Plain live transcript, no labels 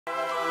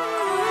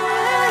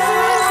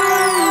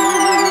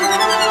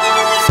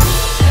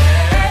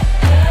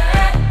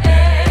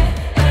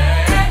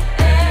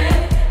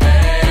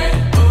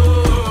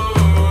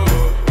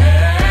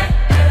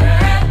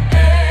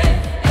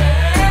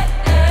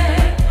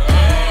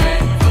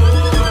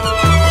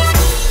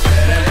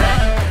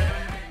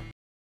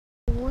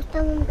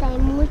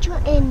mucho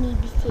en mi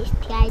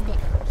bicicleta.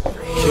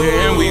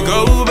 Can we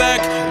go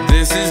back?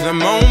 This is the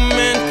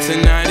moment.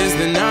 Tonight is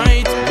the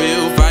night.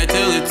 We'll fight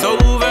till it's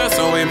over.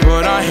 So we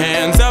put our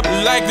hands up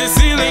like the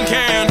ceiling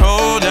can't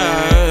hold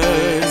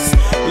us.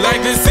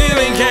 Like the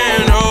ceiling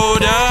can't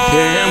hold us.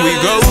 Can we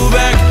go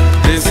back?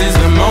 This is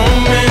the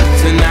moment.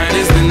 Tonight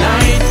is the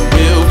night.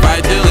 We'll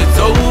fight till it's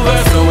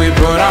over. So we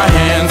put our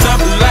hands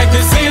up like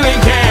the ceiling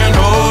can't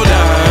hold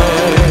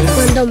us.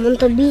 Cuando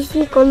monto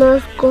bici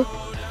conozco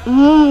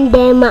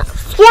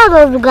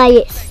demasiados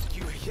lugares.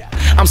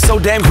 I'm so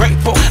damn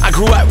grateful. I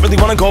grew up really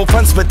wanna go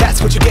fronts, but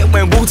that's what you get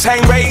when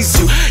Wu-Tang raised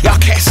you. Y'all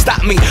can't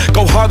stop me.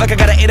 Go hard like I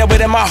got an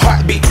 808 in my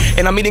heartbeat.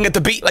 And I'm eating at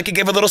the beat like it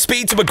gave a little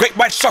speed to a great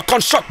white shark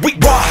on Shark Week.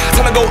 Raw,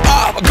 time to go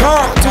off,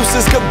 gone.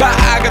 Deuces goodbye.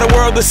 I got a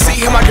world to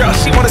see. And my girl,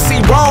 she wanna see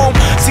Rome.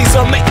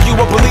 Caesar make you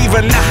a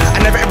believer. Nah,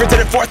 I never ever did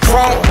it for a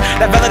throne.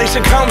 That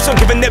validation comes from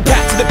giving it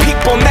back to the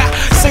people. Now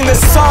sing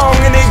this song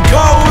and it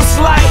goes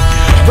like,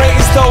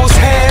 raise those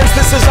hands.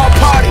 This is our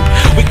party.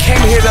 We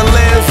came here to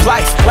live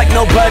life like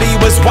nobody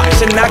was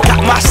watching. I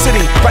got my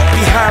city right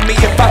behind me.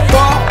 If I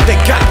fall, they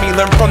got me.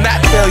 Learn from that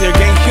failure,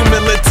 gain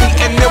humility,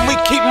 and then we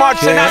keep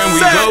marching. Can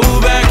we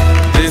go back?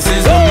 This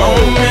is the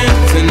moment.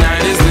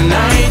 Tonight is the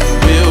night.